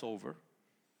Passover,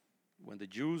 when the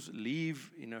Jews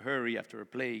leave in a hurry after a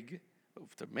plague,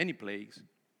 after many plagues,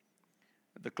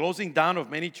 the closing down of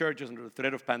many churches under the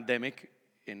threat of pandemic,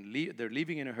 and they're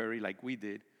leaving in a hurry like we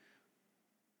did,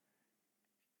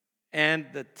 and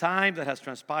the time that has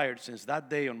transpired since that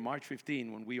day on March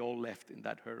 15 when we all left in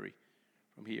that hurry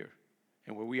from here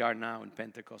and where we are now in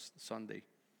Pentecost Sunday.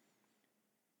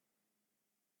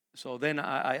 So then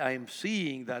I am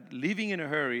seeing that leaving in a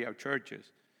hurry our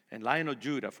churches, and Lion of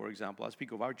Judah, for example, I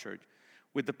speak of our church,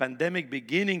 with the pandemic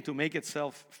beginning to make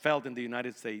itself felt in the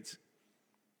United States,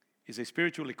 is a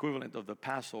spiritual equivalent of the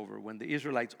Passover when the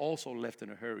Israelites also left in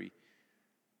a hurry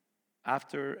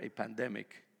after a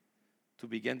pandemic to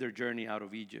begin their journey out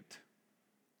of Egypt.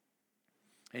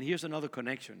 And here's another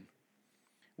connection.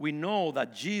 We know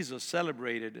that Jesus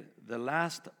celebrated the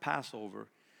last Passover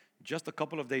just a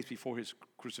couple of days before His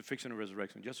crucifixion and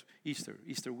resurrection, just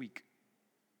Easter week.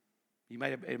 It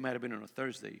might have been on a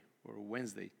Thursday or a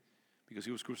Wednesday, because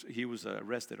he was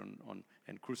arrested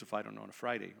and crucified on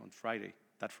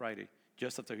that Friday,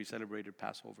 just after He celebrated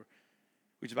Passover.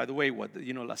 Which, by the way,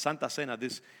 La Santa Cena,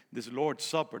 this Lord's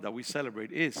Supper that we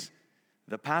celebrate, is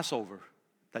the Passover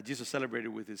that Jesus celebrated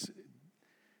with His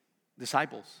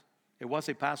disciples. It was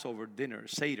a Passover dinner,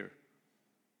 Seder.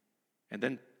 And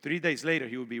then 3 days later,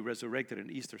 He would be resurrected on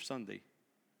Easter Sunday.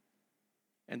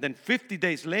 And then 50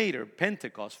 days later,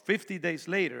 Pentecost, 50 days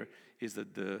later, is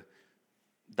the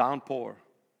downpour,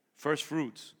 first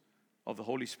fruits of the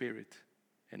Holy Spirit,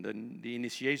 and the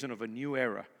initiation of a new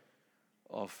era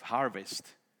of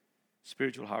harvest,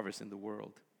 spiritual harvest in the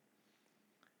world.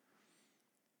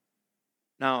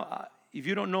 Now, if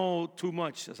you don't know too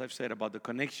much, as I've said, about the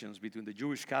connections between the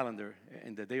Jewish calendar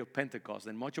and the day of Pentecost,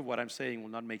 then much of what I'm saying will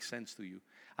not make sense to you.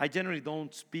 I generally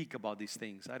don't speak about these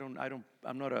things.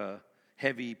 I'm not a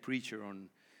heavy preacher on,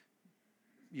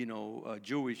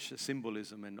 Jewish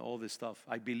symbolism and all this stuff.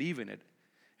 I believe in it.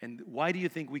 And why do you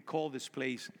think we call this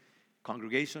place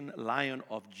Congregation Lion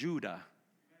of Judah?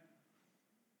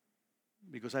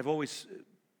 Because I've always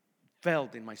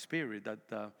felt in my spirit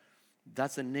that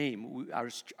that's the name.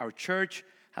 Our church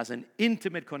has an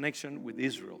intimate connection with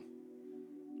Israel,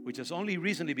 which has only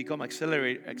recently become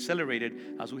accelerated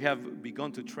as we have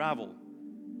begun to travel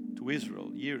to Israel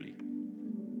yearly.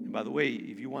 And by the way,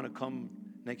 if you want to come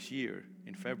next year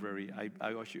in February,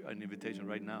 I offer you an invitation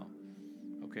right now,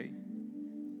 okay?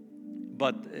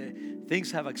 But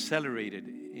things have accelerated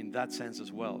in that sense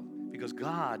as well, because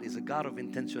God is a God of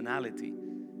intentionality.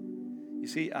 You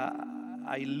see,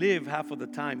 I live half of the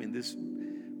time in this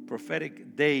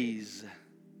prophetic days,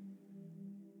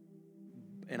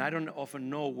 and I don't often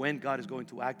know when God is going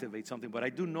to activate something, but I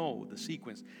do know the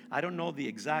sequence. I don't know the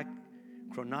exact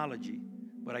chronology,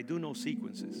 but I do know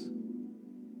sequences.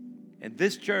 And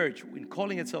this church, in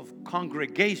calling itself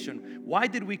congregation, why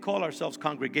did we call ourselves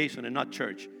congregation and not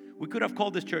church? We could have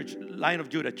called this church Lion of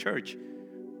Judah Church.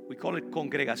 We call it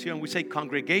congregation. We say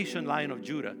congregation Lion of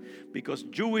Judah because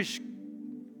Jewish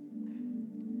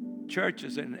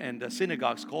churches and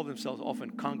synagogues call themselves often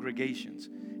congregations.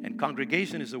 And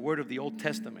congregation is the word of the Old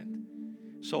Testament.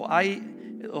 So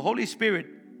the Holy Spirit,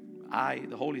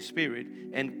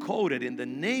 encoded in the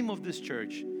name of this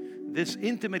church, this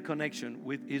intimate connection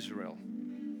with Israel.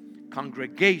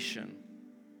 Congregation,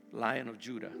 Lion of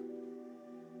Judah.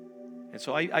 And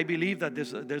so I believe that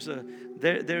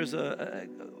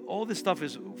all this stuff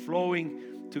is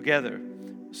flowing together.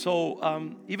 So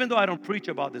even though I don't preach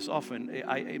about this often,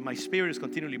 my spirit is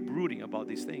continually brooding about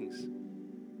these things.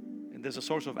 And there's a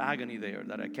source of agony there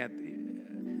that I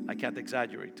can't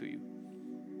exaggerate to you.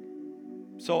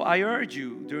 So I urge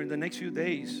you during the next few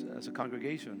days as a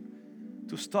congregation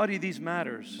to study these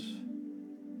matters.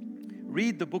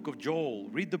 Read the book of Joel,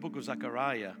 read the book of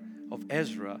Zechariah, of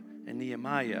Ezra and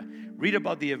Nehemiah. Read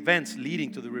about the events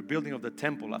leading to the rebuilding of the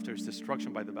temple after its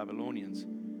destruction by the Babylonians.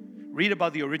 Read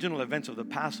about the original events of the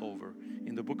Passover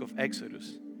in the book of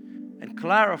Exodus. And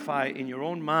clarify in your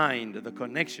own mind the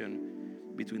connection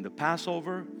between the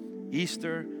Passover,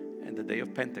 Easter, and the day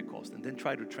of Pentecost. And then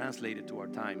try to translate it to our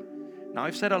time. Now,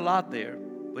 I've said a lot there,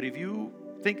 but if you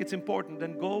think it's important,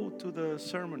 then go to the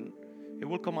sermon. It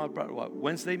will come out, what,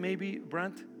 Wednesday maybe,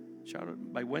 Brent? Shout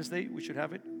out, by Wednesday we should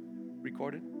have it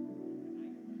recorded.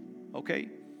 Okay?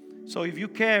 So if you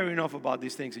care enough about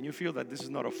these things and you feel that this is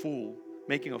not a fool,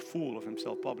 making a fool of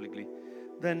himself publicly,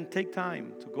 then take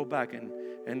time to go back and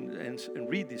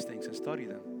read these things and study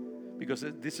them. Because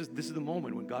this is the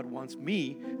moment when God wants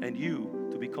me and you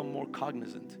to become more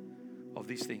cognizant of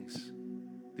these things.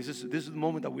 This is the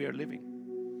moment that we are living.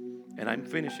 And I'm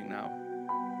finishing now.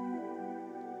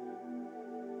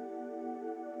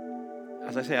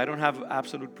 As I say, I don't have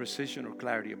absolute precision or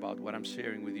clarity about what I'm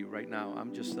sharing with you right now.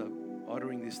 I'm just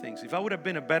uttering these things. If I would have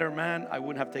been a better man, I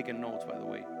wouldn't have taken notes, by the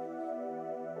way.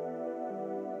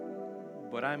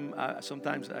 But I'm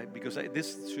sometimes, because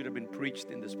this should have been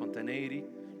preached in the spontaneity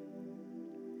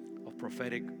of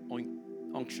prophetic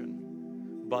unction.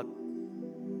 But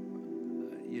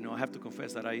I have to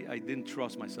confess that I didn't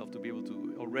trust myself to be able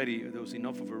to. Already, there was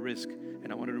enough of a risk,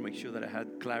 and I wanted to make sure that I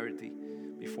had clarity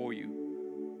before you.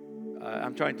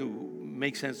 I'm trying to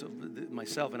make sense of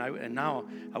myself, and now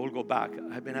I will go back.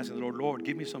 I've been asking the Lord,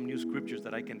 give me some new scriptures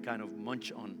that I can kind of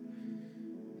munch on.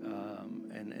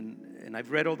 And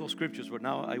I've read all those scriptures, but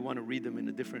now I want to read them in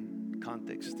a different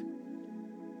context.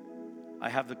 I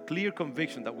have the clear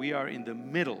conviction that we are in the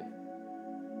middle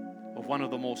of one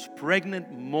of the most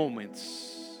pregnant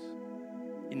moments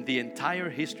in the entire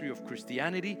history of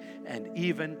Christianity and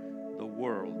even the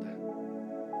world.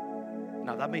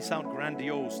 Now that may sound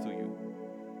grandiose to you,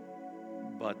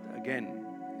 but again,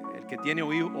 el que tiene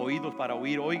oídos para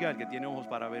oír, oiga, el que tiene ojos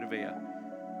para ver, vea.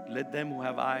 Let them who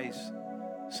have eyes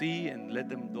see, and let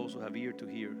those who have ear to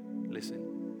hear, listen.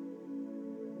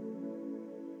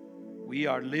 We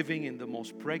are living in the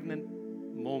most pregnant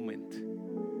moment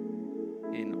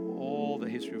in all the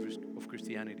history of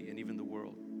Christianity and even the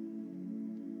world.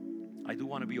 I do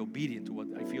want to be obedient to what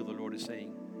I feel the Lord is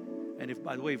saying. And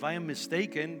by the way, if I am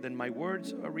mistaken, then my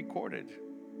words are recorded.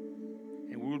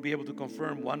 And we will be able to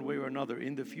confirm one way or another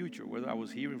in the future whether I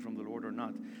was hearing from the Lord or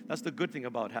not. That's the good thing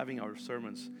about having our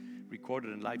sermons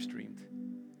recorded and live streamed.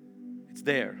 It's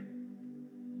there.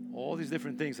 All these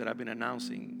different things that I've been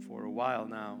announcing for a while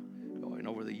now and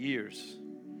over the years.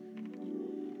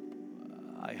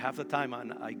 I have the time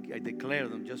and I declare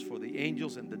them just for the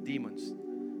angels and the demons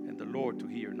and the Lord to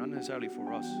hear, not necessarily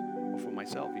for us or for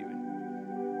myself even.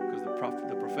 Because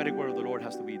the prophetic word of the Lord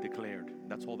has to be declared.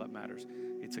 That's all that matters.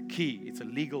 It's a key. It's a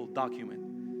legal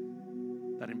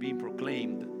document that in being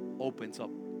proclaimed opens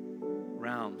up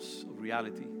realms of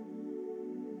reality.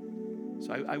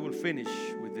 So I will finish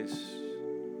with this.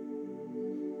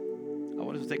 I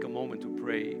want us to take a moment to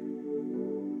pray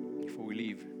before we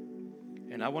leave.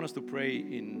 And I want us to pray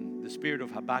in the spirit of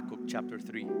Habakkuk chapter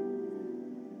 3.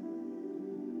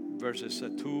 Verses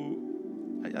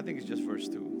 2, I think it's just verse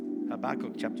 2.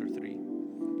 Habakkuk chapter 3.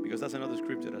 Because that's another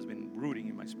scripture that has been rooting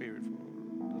in my spirit for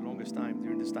the longest time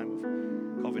during this time of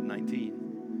COVID-19.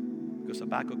 Because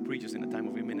Habakkuk preaches in a time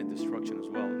of imminent destruction as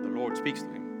well. And the Lord speaks to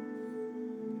him.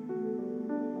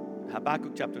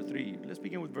 Habakkuk chapter 3. Let's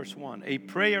begin with verse 1. A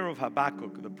prayer of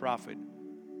Habakkuk the prophet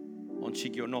on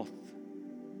Shigionoth.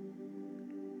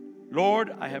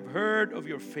 Lord, I have heard of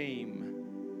your fame.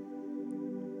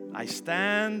 I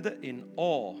stand in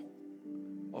awe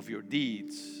of your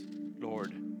deeds,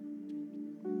 Lord.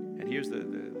 And here's this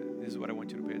is what I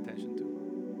want you to pay attention to.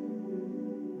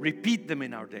 Repeat them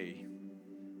in our day.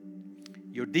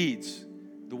 Your deeds,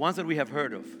 the ones that we have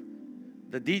heard of,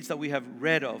 the deeds that we have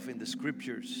read of in the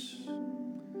scriptures,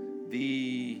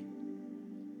 the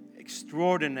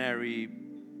extraordinary,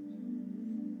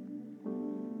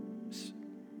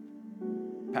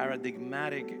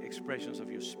 paradigmatic expressions of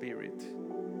your spirit.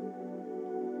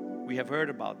 We have heard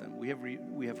about them. We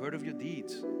have heard of your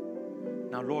deeds.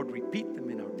 Now, Lord, repeat them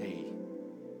in our day.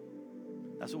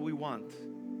 That's what we want.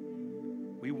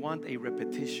 We want a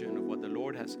repetition of what the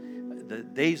Lord has. The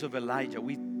days of Elijah,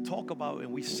 we talk about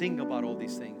and we sing about all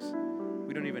these things.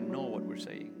 We don't even know what we're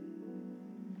saying.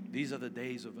 These are the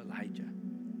days of Elijah.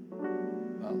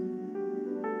 Well,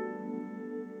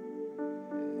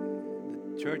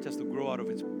 the church has to grow out of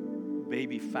its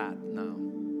baby fat now.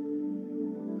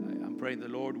 I'm praying the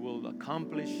Lord will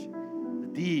accomplish the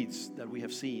deeds that we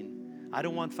have seen. I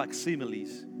don't want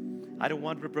facsimiles. I don't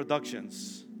want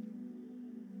reproductions.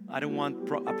 I don't want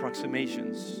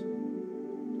approximations.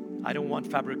 I don't want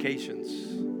fabrications.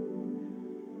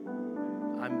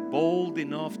 I'm bold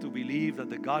enough to believe that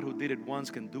the God who did it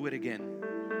once can do it again.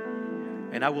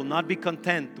 And I will not be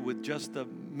content with just the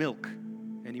milk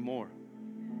anymore.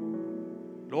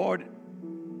 Lord,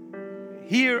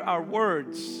 hear our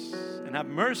words and have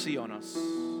mercy on us.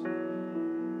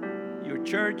 Your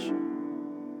church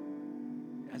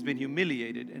has been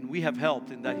humiliated, and we have helped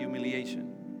in that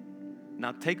humiliation.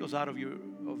 Now take us out of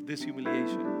this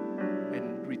humiliation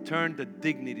and return the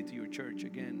dignity to your church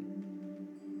again.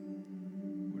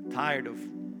 We're tired of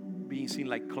being seen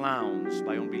like clowns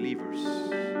by unbelievers.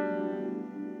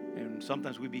 And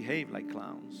sometimes we behave like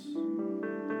clowns.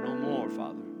 No more,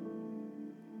 Father.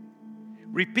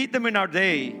 Repeat them in our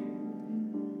day.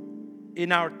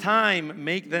 In our time,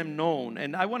 make them known.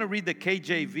 And I want to read the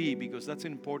KJV because that's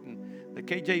important. The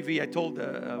KJV, I told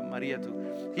Maria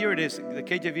to. Here it is, the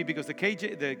KJV, because the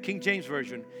King James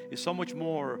Version is so much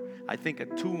more, I think,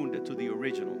 attuned to the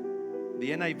original.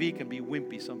 The NIV can be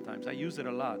wimpy sometimes. I use it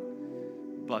a lot.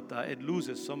 But it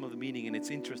loses some of the meaning in its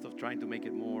interest of trying to make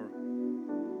it more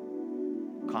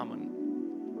common.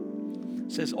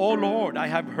 It says, "O Lord, I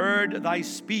have heard thy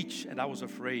speech, and I was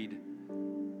afraid.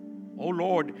 O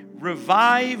Lord,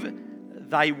 revive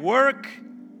thy work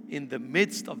in the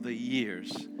midst of the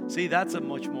years." See, that's a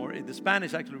much more, the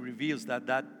Spanish actually reveals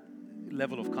that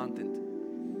level of content.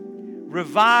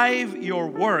 Revive your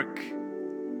work.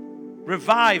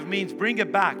 Revive means bring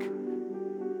it back.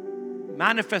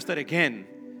 Manifest it again.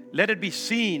 Let it be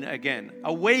seen again.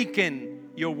 Awaken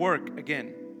your work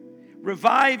again.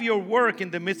 Revive your work in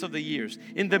the midst of the years.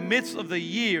 In the midst of the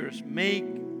years, make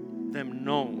them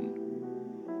known.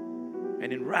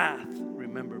 And in wrath,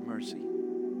 remember mercy.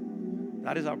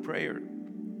 That is our prayer.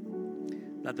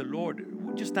 That the Lord,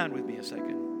 would you stand with me a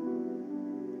second?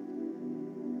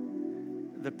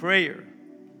 The prayer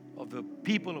of the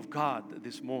people of God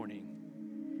this morning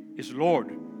is,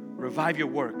 Lord, revive your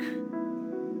work.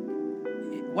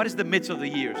 What is the midst of the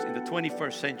years in the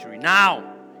 21st century? Now,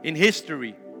 in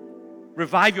history,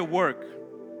 revive your work.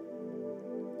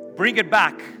 Bring it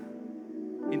back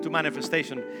into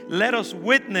manifestation. Let us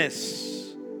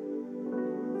witness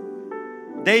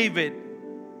David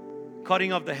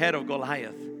cutting off the head of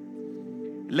Goliath.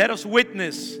 Let us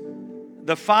witness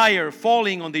the fire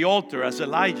falling on the altar as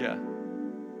Elijah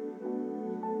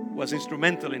was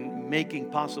instrumental in making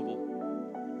possible.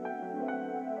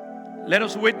 Let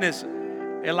us witness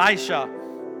Elisha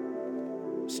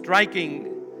striking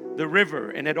the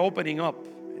river and it opening up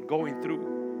and going through.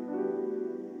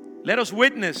 Let us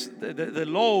witness the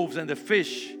loaves and the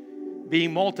fish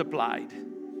being multiplied.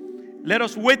 Let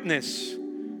us witness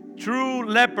true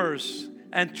lepers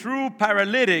and true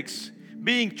paralytics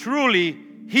being truly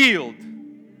healed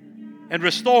and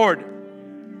restored.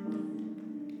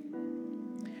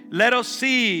 Let us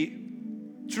see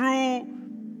true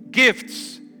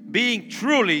gifts being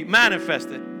truly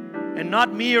manifested and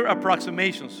not mere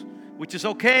approximations, which is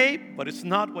okay, but it's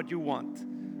not what you want,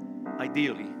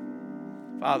 ideally.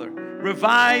 Father,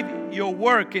 revive your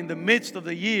work in the midst of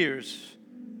the years.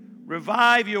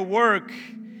 Revive your work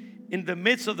in the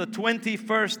midst of the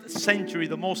 21st century,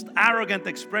 the most arrogant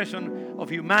expression of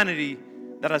humanity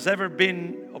that has ever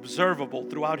been observable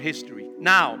throughout history.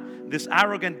 Now, this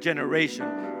arrogant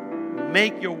generation,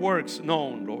 make your works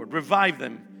known, Lord. Revive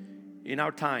them in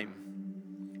our time.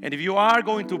 And if you are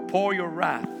going to pour your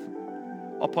wrath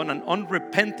upon an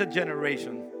unrepentant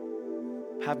generation,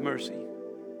 have mercy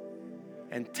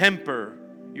and temper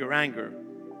your anger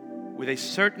with a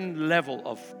certain level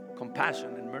of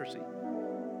compassion and mercy.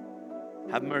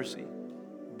 Have mercy.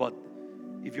 But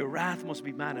if your wrath must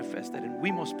be manifested and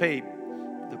we must pay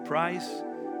the price,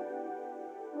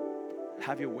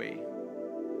 have your way.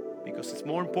 Because it's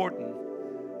more important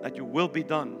that your will be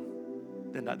done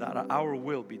than that our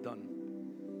will be done.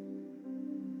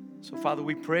 So Father,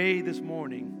 we pray this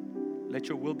morning, let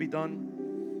your will be done.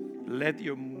 Let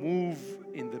your move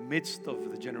in the midst of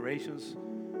the generations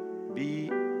be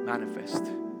manifest.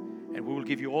 And we will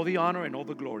give you all the honor and all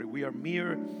the glory. We are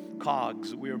mere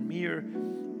cogs. We are mere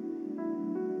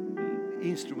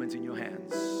instruments in your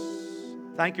hands.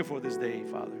 Thank you for this day,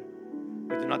 Father.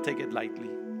 We do not take it lightly.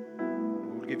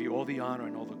 We will give you all the honor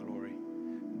and all the glory.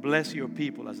 Bless your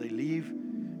people as they leave,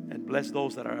 and bless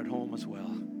those that are at home as well.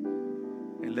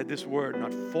 And let this word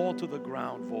not fall to the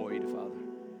ground void, Father.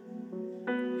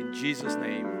 In Jesus'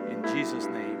 name, in Jesus'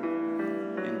 name,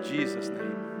 in Jesus'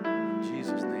 name, in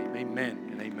Jesus' name. Amen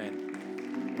and amen.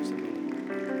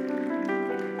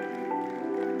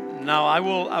 Now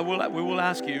we will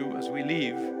ask you as we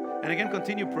leave, and again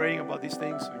continue praying about these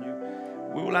things.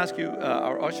 We will ask you.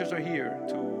 Our ushers are here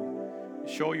to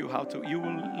show you how to. You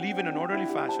will leave in an orderly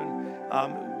fashion.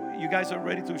 You guys are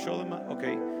ready to show them?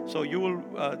 Okay. So you will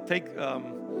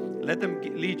let them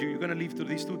lead you. You're going to leave through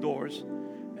these two doors,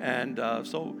 and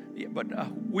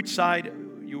which side?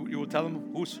 You will tell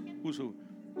them who's who.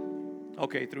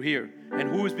 Okay, through here. And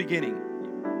who is beginning?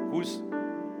 Who's?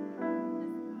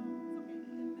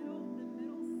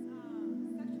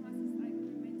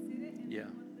 Yeah.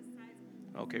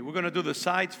 Okay, we're going to do the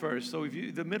sides first. So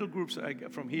if the middle groups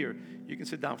from here, you can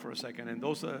sit down for a second, and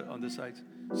those on the sides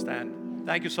stand.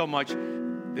 Thank you so much.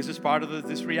 This is part of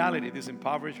this reality, this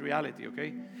impoverished reality,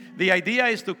 okay? The idea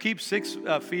is to keep 6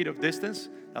 feet of distance.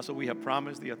 That's what we have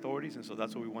promised the authorities, and so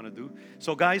that's what we want to do.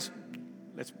 So guys,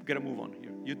 let's get a move on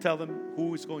here. You tell them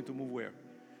who is going to move where.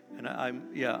 And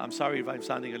I'm sorry if I'm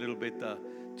sounding a little bit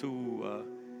too.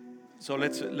 So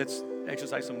let's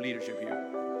exercise some leadership here.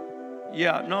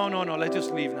 Yeah, no. Let's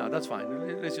just leave now. That's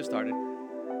fine. Let's just start it.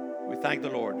 We thank the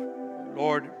Lord.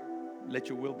 Lord, let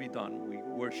your will be done. We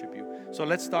worship you. So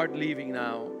let's start leaving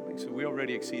now. So we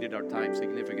already exceeded our time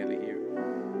significantly here.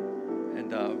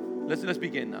 And let's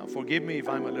begin now. Forgive me if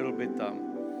I'm a little bit,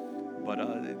 but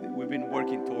we've been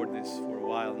working toward this for a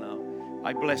while now.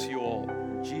 I bless you all.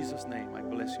 In Jesus' name, I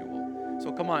bless you all.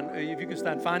 So come on, if you can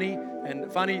stand. Fanny,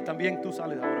 también tú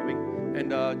sales ahora, ven.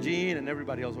 And Jean and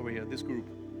everybody else over here, this group.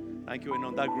 Thank you, and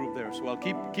on that group there as well.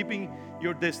 Keeping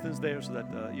your distance there so that,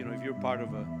 if you're part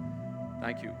of a,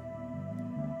 thank you.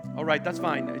 All right, that's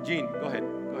fine. Jean, go ahead.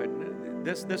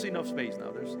 There's enough space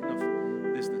now. There's enough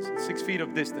distance. 6 feet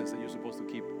of distance that you're supposed to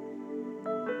keep.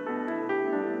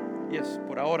 Yes,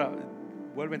 por ahora,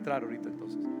 vuelve a entrar ahorita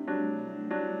entonces.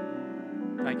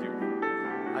 Thank you.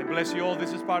 I bless you all.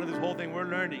 This is part of this whole thing. We're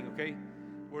learning, okay?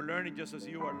 We're learning just as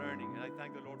you are learning. And I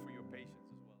thank the Lord.